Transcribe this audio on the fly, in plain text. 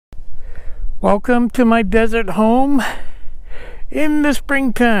Welcome to my desert home in the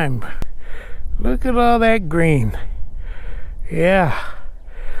springtime. Look at all that green. Yeah.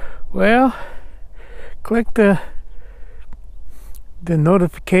 Well, click the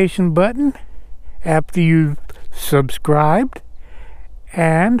notification button after you've subscribed,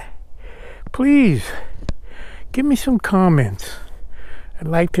 and please give me some comments. I'd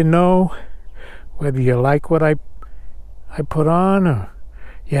like to know whether you like what I put on or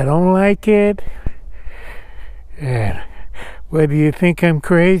you don't like it, and whether you think I'm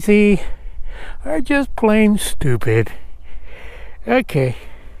crazy or just plain stupid. Okay,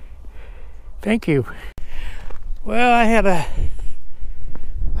 thank you. Well, I had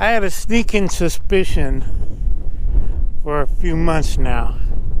a sneaking suspicion for a few months now,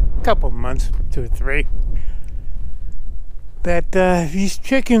 a couple months, 2 or 3, that these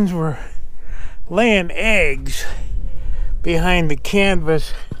chickens were laying eggs behind the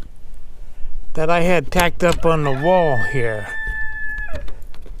canvas that I had tacked up on the wall here.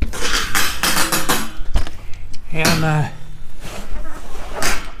 And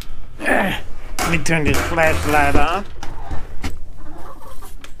let me turn this flashlight on.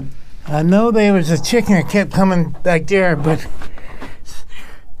 I know there was a chicken that kept coming back there, but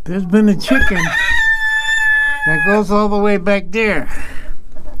there's been a chicken that goes all the way back there.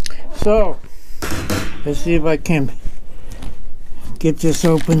 So let's see if I can get this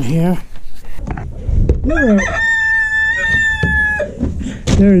open here.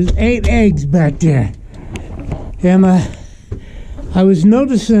 There's 8 eggs back there. And I was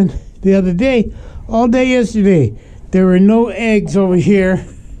noticing the other day, all day yesterday, there were no eggs over here.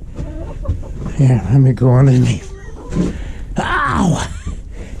 Here, let me go underneath. Ow!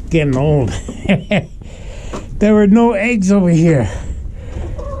 Getting old. There were no eggs over here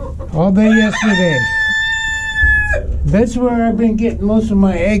all day yesterday. That's where I've been getting most of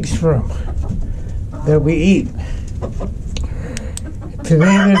my eggs from that we eat. Today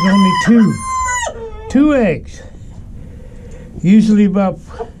there's only two eggs. Usually about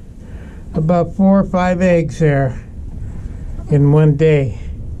 4 or 5 eggs there in one day.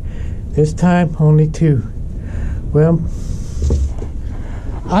 This time only 2. Well,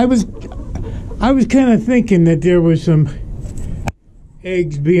 I was kind of thinking that there was some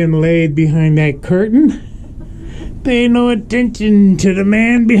eggs being laid behind that curtain. Pay no attention to the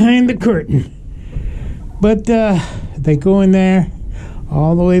man behind the curtain. But they go in there,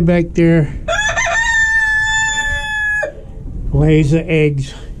 all the way back there, lays the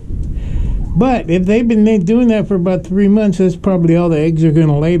eggs. But if they've been doing that for about 3 months, that's probably all the eggs are going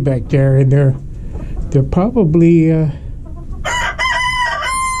to lay back there, and they're probably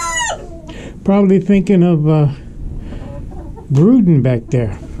thinking of brooding back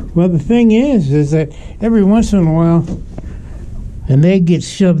there. Well, the thing is that every once in a while, an egg gets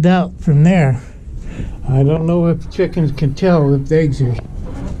shoved out from there. I don't know if chickens can tell if the eggs are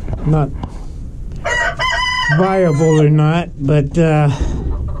not viable or not, but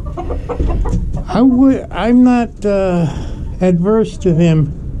I'm not adverse to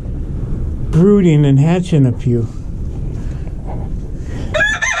them brooding and hatching a few.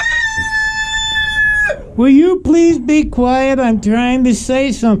 Will you please be quiet? I'm trying to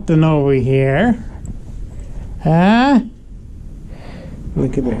say something over here. Huh?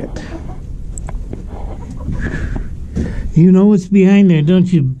 Look at that. You know what's behind there,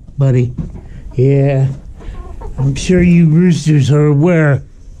 don't you, buddy? Yeah. I'm sure you roosters are aware.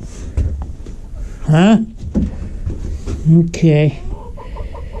 Huh? Okay.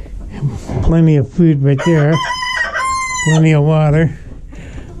 Plenty of food right there. Plenty of water.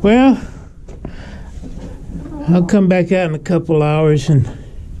 Well, I'll come back out in a couple hours and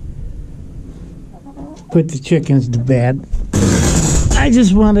put the chickens to bed. I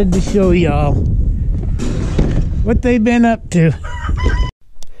just wanted to show y'all what they've been up to.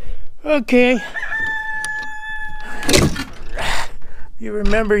 Okay. You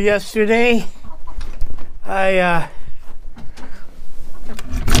remember yesterday, I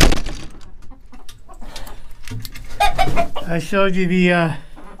showed you the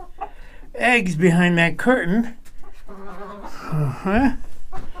eggs behind that curtain. I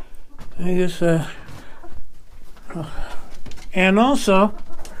guess and also,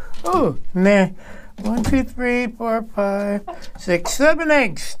 and there 1, 2, 3, 4, 5, 6, 7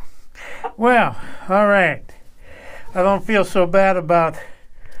 eggs. Well, all right. I don't feel so bad about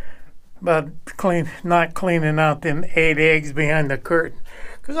not cleaning out them 8 eggs behind the curtain,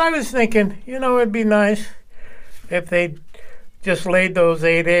 because I was thinking, it'd be nice if they just laid those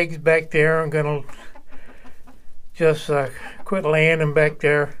 8 eggs back there. I'm gonna just quit laying them back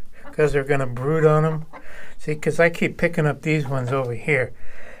there because they're gonna brood on them. See, because I keep picking up these ones over here,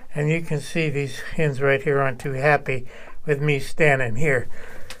 And you can see these hens right here aren't too happy with me standing here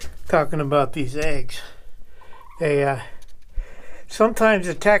talking about these eggs. They sometimes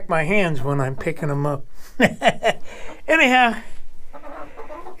attack my hands when I'm picking them up. Anyhow,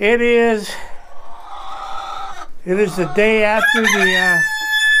 it is the day after the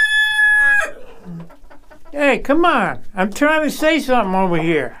hey, come on. I'm trying to say something over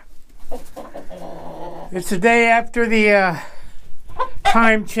here. It's the day after the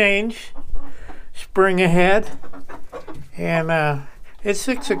time change, spring ahead, and it's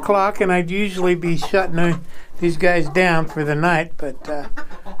 6 o'clock, and I'd usually be shutting these guys down for the night, but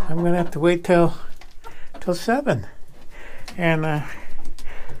I'm gonna have to wait till 7, and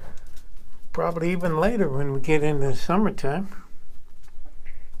probably even later when we get into the summertime.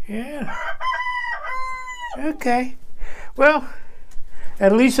 Yeah. Okay. Well,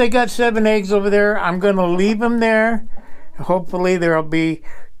 at least I got 7 eggs over there. I'm gonna leave them there. Hopefully there'll be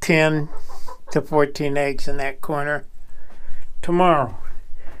 10 to 14 eggs in that corner tomorrow.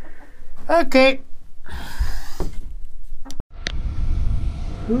 Okay.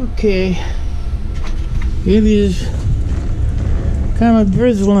 Okay. It is kind of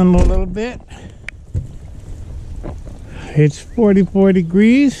drizzling a little bit. It's 44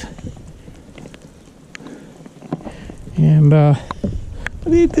 degrees. And what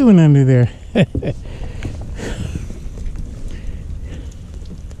are you doing under there?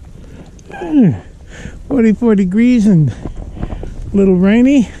 44 degrees and a little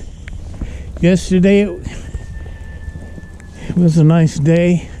rainy. Yesterday it was a nice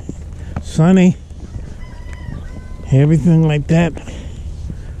day, sunny, everything like that.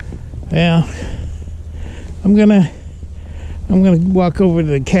 Well, I'm gonna walk over to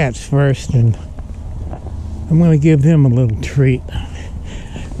the cats first, and I'm gonna give them a little treat.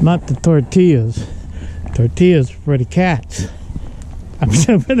 Not the tortillas. Tortillas for the cats. I'm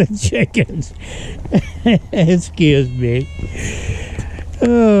for the chickens. Excuse me.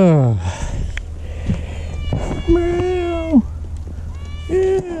 Oh. Meow.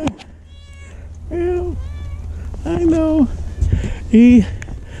 Yeah. Meow. I know. He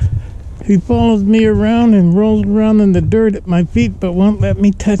follows me around and rolls around in the dirt at my feet, but won't let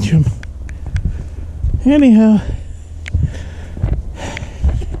me touch him. Anyhow,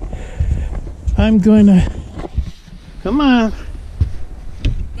 I'm going to... Come on.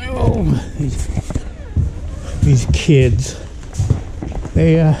 Oh, these kids.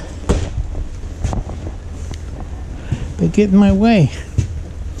 They get in my way.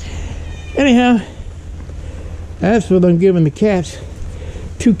 Anyhow, that's what I'm giving the cats.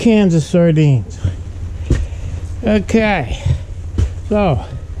 2 cans of sardines. Okay. So,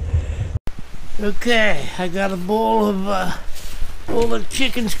 okay, I got a bowl of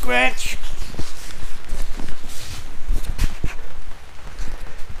chicken scratch.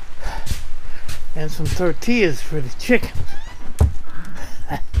 And some tortillas for the chickens.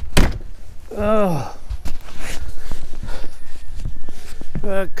 Oh.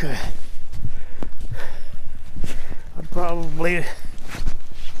 Okay. I'll probably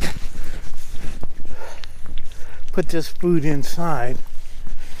put this food inside.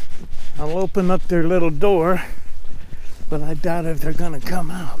 I'll open up their little door, but I doubt if they're gonna come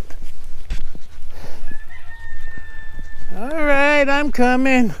out. All right, I'm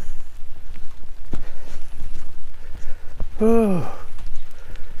coming. Oh.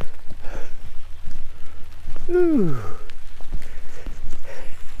 Ooh.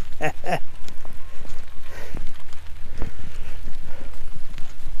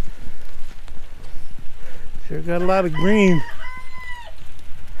 Sure got a lot of green.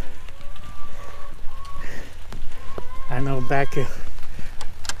 I know back in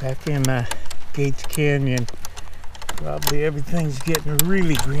Gates Canyon, probably everything's getting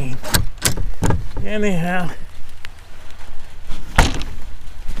really green. Anyhow,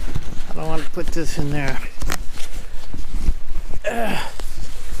 I don't want to put this in there.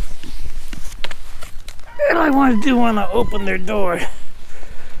 And I want to open their door.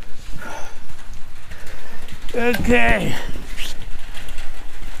 Okay.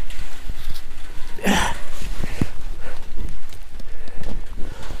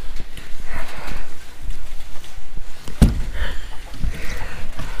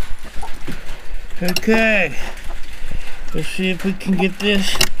 Okay. Let's see if we can get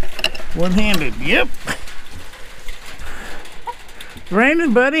this one-handed. Yep. It's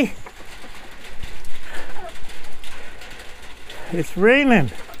raining, buddy. It's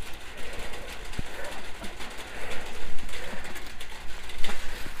raining.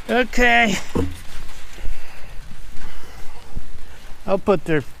 Okay. I'll put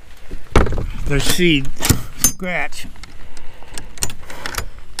their seed scratch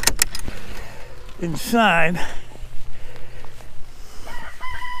inside.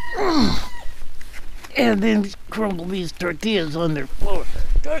 And then crumble these tortillas on their floor.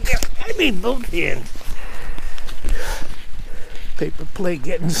 I mean both hands. Paper plate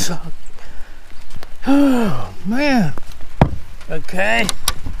getting soggy. Oh, man. Okay.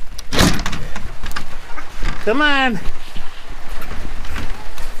 Come on.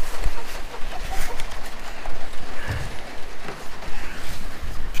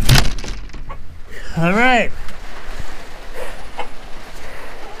 All right.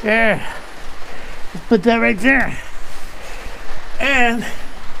 There. Let's put that right there. And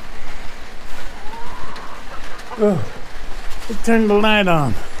let's turn the light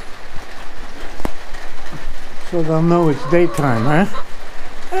on so they'll know it's daytime, huh?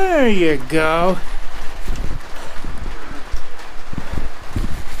 There you go.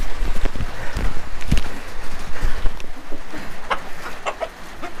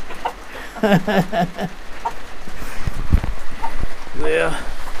 Well,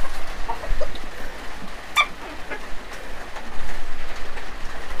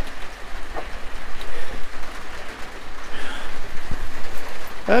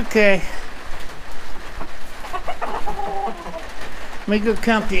 okay. Let me go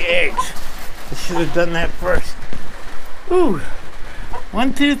count the eggs. I should have done that first. Ooh.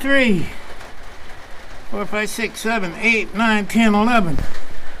 1, 2, 3, 4, 5, 6, 7, 8, 9, 10, 11.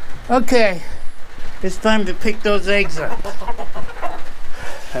 Okay. It's time to pick those eggs up.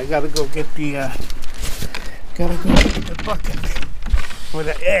 I gotta go get the bucket for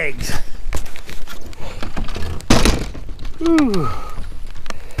the eggs. Ooh.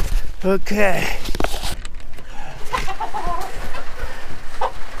 Okay.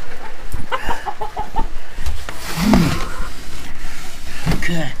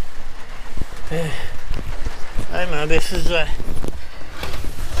 Okay. I know this is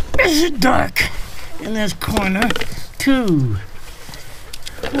dark in this corner. 2,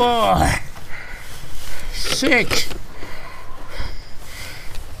 4, 6,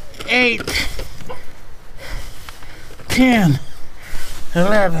 8, 10,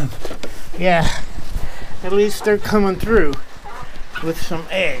 11. Yeah, at least they're coming through with some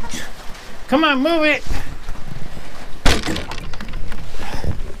eggs. Come on, move it.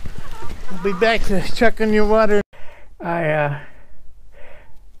 I'll be back to check on your water.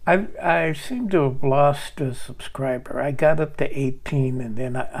 I seem to have lost a subscriber. I got up to 18, and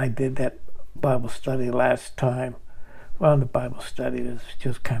then I did that Bible study last time. Well, the Bible study was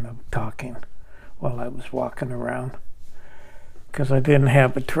just kind of talking while I was walking around, because I didn't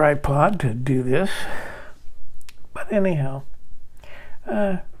have a tripod to do this. But anyhow,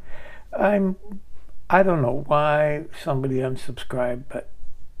 I don't know why somebody unsubscribed, but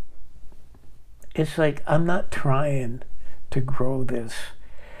it's like I'm not trying to grow this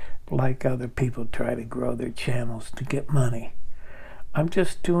like other people try to grow their channels to get money. I'm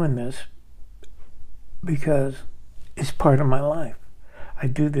just doing this because it's part of my life. I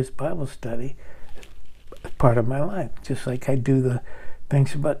do this Bible study as part of my life, just like I do the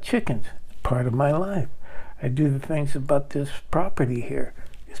things about chickens, part of my life. I do the things about this property here,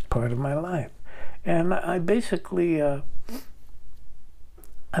 it's part of my life. And I basically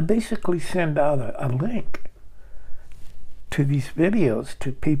send out a link to these videos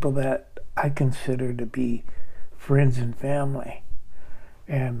to people that I consider to be friends and family.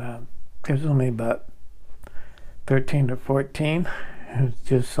 And there's only about 13 or 14. It's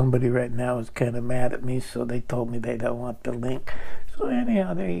just somebody right now is kind of mad at me, so they told me they don't want the link. So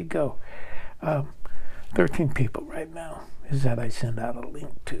anyhow, there you go. 13 people right now is that I send out a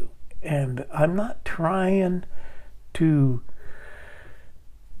link to. And I'm not trying to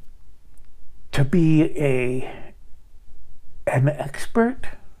be an expert.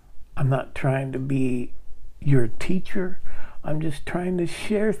 I'm not trying to be your teacher. I'm just trying to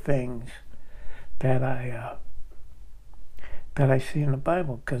share things that I see in the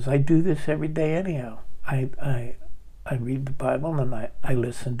Bible, because I do this every day anyhow. I read the Bible, and I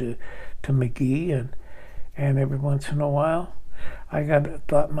listen to McGee, and every once in a while I got a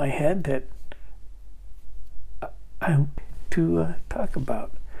thought in my head that I'm to talk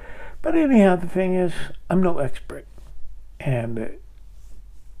about. But anyhow, the thing is, I'm no expert. And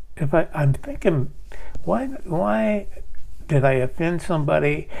if I'm thinking, why did I offend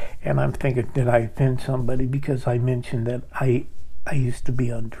somebody? And I'm thinking, did I offend somebody because I mentioned that I used to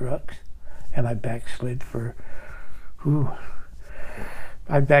be on drugs, and I backslid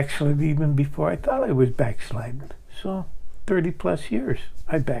I backslid even before I thought I was backsliding. So 30 plus years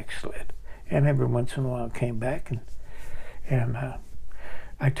I backslid, and every once in a while came back, and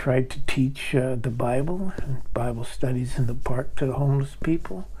I tried to teach the Bible and Bible studies in the park to the homeless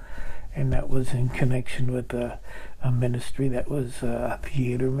people, and that was in connection with a ministry that was a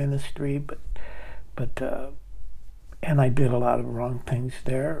theater ministry, and I did a lot of wrong things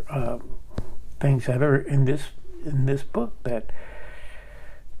there, things that are in this book that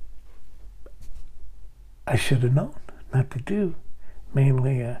I should have known not to do.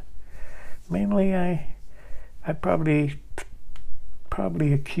 Mainly, I probably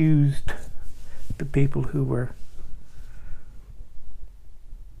accused the people who were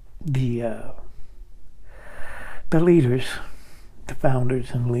the leaders, the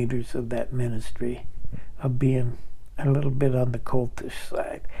founders and leaders of that ministry, of being a little bit on the cultish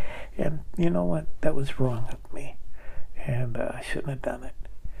side. And you know what? That was wrong of me. And I shouldn't have done it.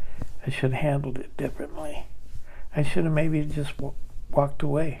 I should have handled it differently. I should have maybe just walked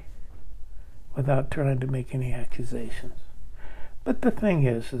away without trying to make any accusations. But the thing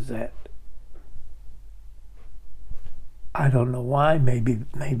is that I don't know why.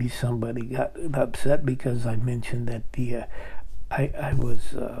 Maybe somebody got upset because I mentioned that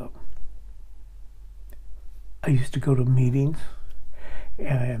I used to go to meetings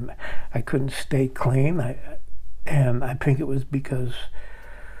and I couldn't stay clean. And I think it was because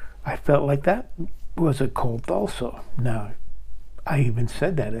I felt like that was a cult also. Now, I even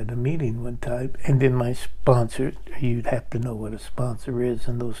said that at a meeting one time. And then my sponsor, you'd have to know what a sponsor is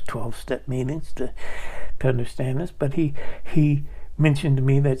in those 12-step meetings to understand this. But he mentioned to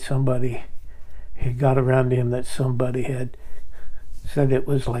me that somebody, he got around to him that somebody had said it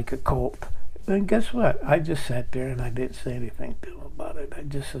was like a cult. And guess what? I just sat there and I didn't say anything to him about it. I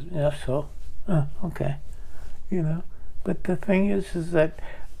just said, yeah, so, okay, you know. But the thing is that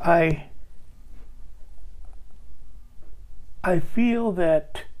I feel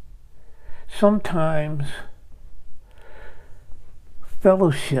that sometimes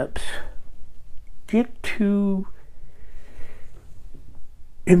fellowships get too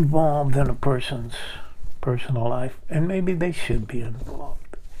involved in a person's personal life, and maybe they should be involved.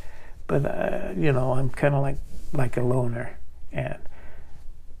 But you know, I'm kind of like a loner, and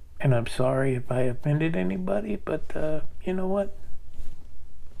I'm sorry if I offended anybody, but you know what?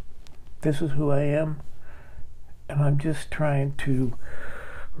 This is who I am, and I'm just trying to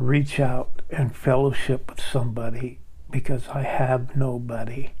reach out and fellowship with somebody because I have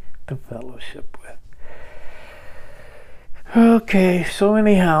nobody to fellowship with. Okay, so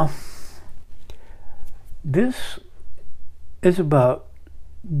anyhow, this is about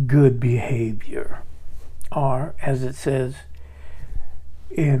good behavior, or as it says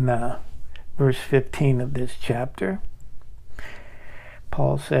in verse 15 of this chapter,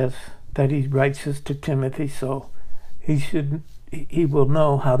 Paul says that he writes this to Timothy so he will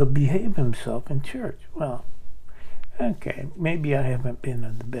know how to behave himself in church. Well, okay, maybe I haven't been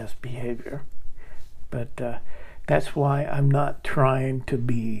on the best behavior, but that's why I'm not trying to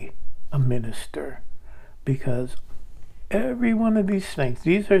be a minister, because every one of these things,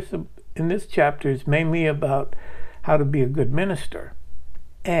 in this chapter is mainly about how to be a good minister.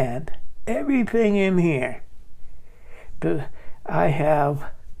 And everything in here, I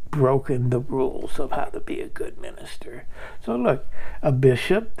have broken the rules of how to be a good minister. So look, a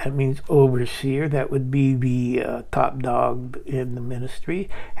bishop, that means overseer, that would be the top dog in the ministry,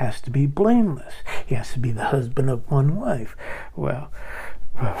 has to be blameless. He has to be the husband of one wife. Well,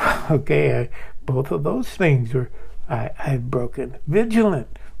 okay, both of those things are I've broken.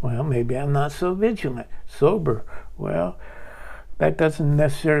 Vigilant. Well, maybe I'm not so vigilant. Sober. Well, that doesn't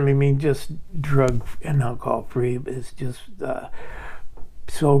necessarily mean just drug and alcohol free. It's just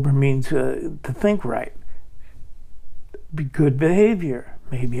sober means to think right. Be good behavior.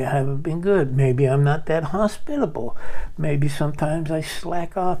 Maybe I haven't been good. Maybe I'm not that hospitable. Maybe sometimes I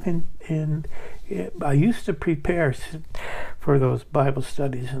slack off in I used to prepare for those Bible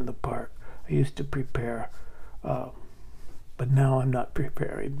studies in the park. I used to prepare. But now I'm not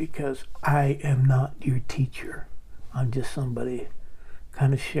preparing because I am not your teacher. I'm just somebody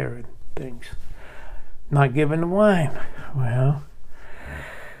kind of sharing things. Not giving the wine. Well,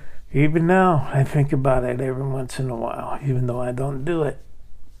 even now I think about it every once in a while, even though I don't do it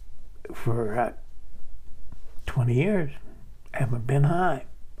for 20 years. I haven't been high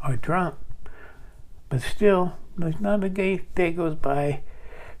or drunk. But still, there's not a day goes by,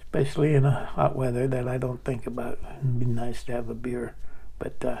 especially in a hot weather, that I don't think about it. It'd be nice to have a beer.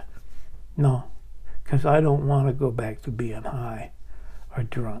 But no, because I don't want to go back to being high or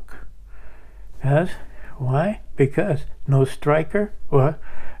drunk. Yes? Why? Because no striker, well,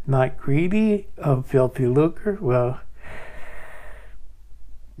 not greedy of filthy lucre, well,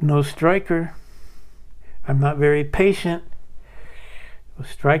 no striker. I'm not very patient. a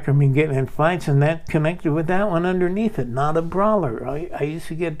striker mean getting in fights, and that connected with that one underneath it. Not a brawler. I used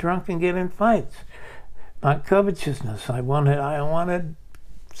to get drunk and get in fights. Not covetousness. I wanted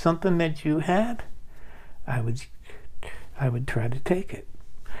something that you had. I would try to take it.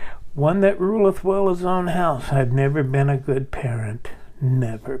 One that ruleth well his own house. I've never been a good parent.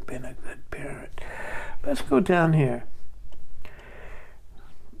 Never been a good parent. Let's go down here.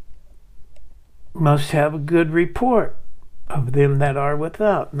 Must have a good report of them that are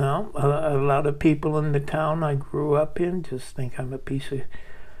without. Now, a lot of people in the town I grew up in just think I'm a piece of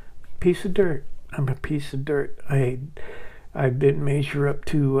dirt. I'm a piece of dirt. I didn't measure up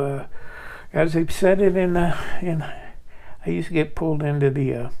to, as they've said it I used to get pulled into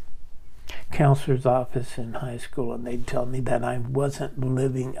the counselor's office in high school, and they'd tell me that I wasn't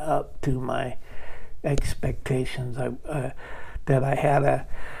living up to my expectations. That I had a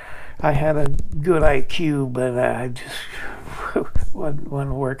good IQ, but I just wasn't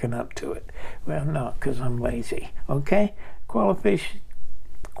working up to it. Well, no, because I'm lazy. Okay? Qualifications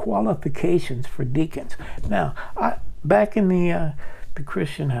for deacons. Now, back in the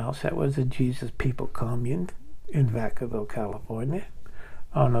Christian house, that was a Jesus People Commune in Vacaville, California,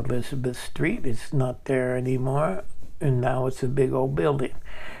 on Elizabeth Street. It's not there anymore, and now it's a big old building.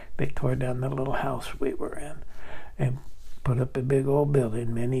 They tore down the little house we were in and put up a big old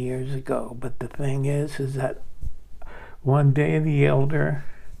building many years ago. But the thing is that one day the elder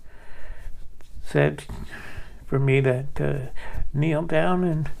said for me to kneel down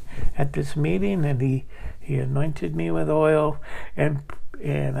and at this meeting, and he anointed me with oil and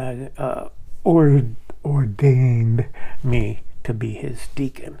ordained me to be his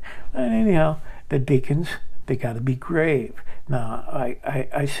deacon. And anyhow, the deacons, they got to be grave. Now,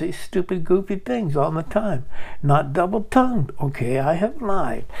 I say stupid, goofy things all the time. Not double-tongued. Okay, I have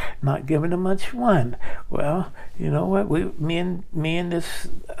lied. Not given him much wine. Well, you know what? Me and this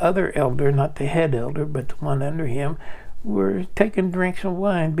other elder, not the head elder, but the one under him, were taking drinks of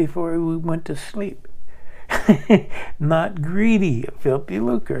wine before we went to sleep. Not greedy, a filthy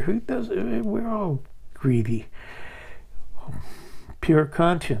lucre. Who does it? We're all greedy. Pure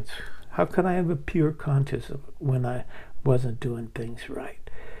conscience. How could I have a pure conscience when I wasn't doing things right?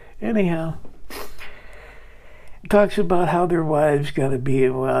 Anyhow, it talks about how their wives got to be,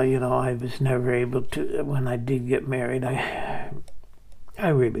 well, you know, I was never able to, when I did get married, I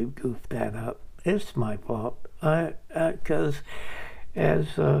really goofed that up. It's my fault. Because as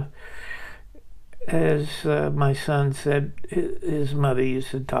my son said, his mother used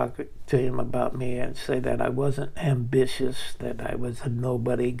to talk to him about me and say that I wasn't ambitious, that I was a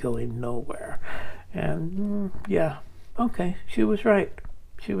nobody going nowhere. And yeah, okay, she was right.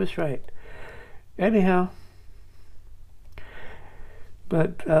 She was right. Anyhow,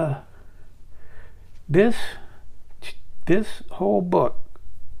 but this whole book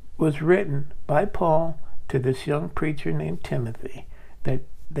was written by Paul to this young preacher named Timothy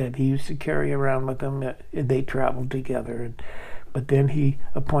that he used to carry around with him. They traveled together, but then he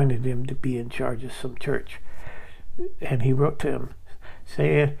appointed him to be in charge of some church. And he wrote to him,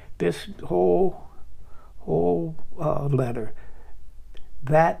 saying this whole letter,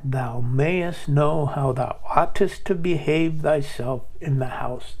 that thou mayest know how thou oughtest to behave thyself in the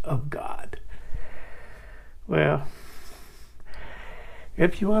house of God. Well,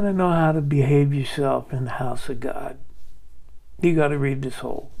 if you want to know how to behave yourself in the house of God, you got to read this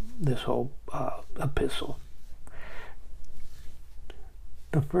whole epistle.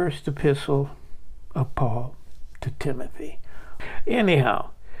 The first epistle of Paul to Timothy.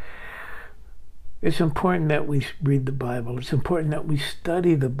 Anyhow, it's important that we read the Bible. It's important that we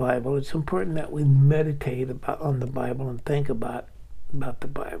study the Bible. It's important that we meditate on the Bible and think about the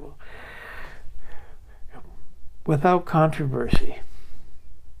Bible. Without controversy,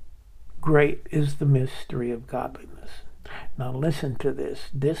 great is the mystery of godliness. Now listen to this.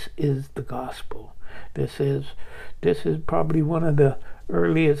 This is the gospel. This is probably one of the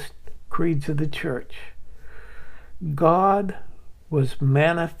earliest creeds of the church. God was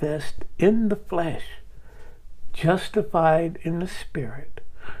manifest in the flesh, justified in the spirit,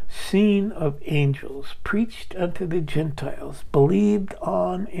 seen of angels, preached unto the Gentiles, believed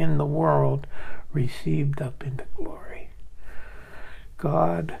on in the world, received up into glory.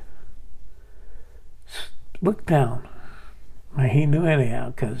 God looked down. He knew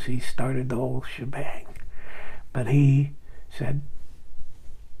anyhow because he started the whole shebang. But he said,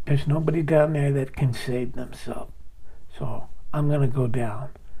 there's nobody down there that can save themselves. So I'm going to go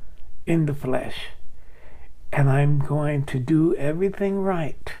down in the flesh, and I'm going to do everything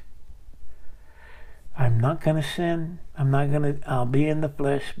right. I'm not going to sin. I'll be in the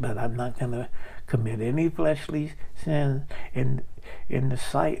flesh, but I'm not going to commit any fleshly sin in the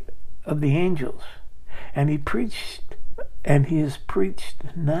sight of the angels. And he preached, and he is preached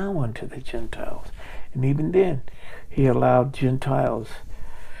now unto the Gentiles. And even then, he allowed Gentiles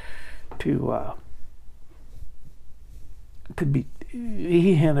to be,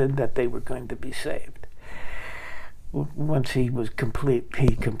 he hinted that they were going to be saved. Once he was complete,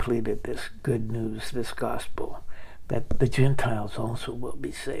 he completed this good news, this gospel, that the Gentiles also will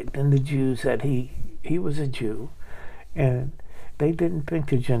be saved. And the Jews, that he was a Jew, and they didn't think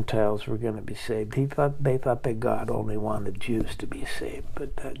the Gentiles were going to be saved. They thought that God only wanted Jews to be saved,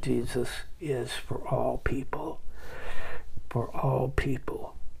 but that Jesus is for all people. For all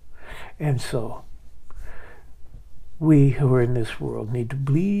people. And so, we who are in this world need to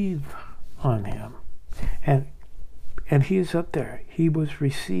believe on him. And he is up there. He was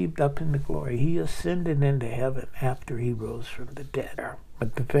received up into glory. He ascended into heaven after he rose from the dead.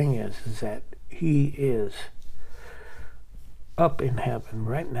 But the thing is that he is up in heaven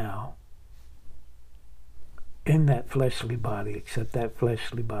right now in that fleshly body, except that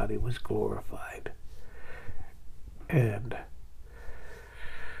fleshly body was glorified. And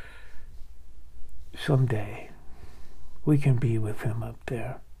someday we can be with him up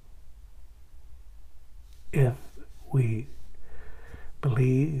there if we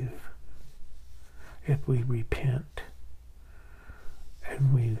believe, if we repent,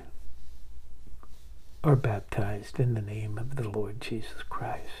 and we are baptized in the name of the Lord Jesus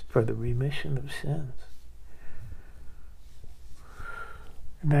Christ for the remission of sins.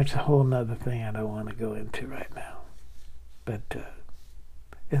 And that's a whole nother thing I don't want to go into right now. But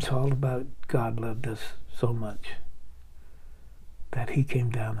it's all about God loved us so much that he came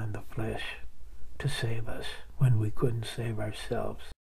down in the flesh to save us when we couldn't save ourselves.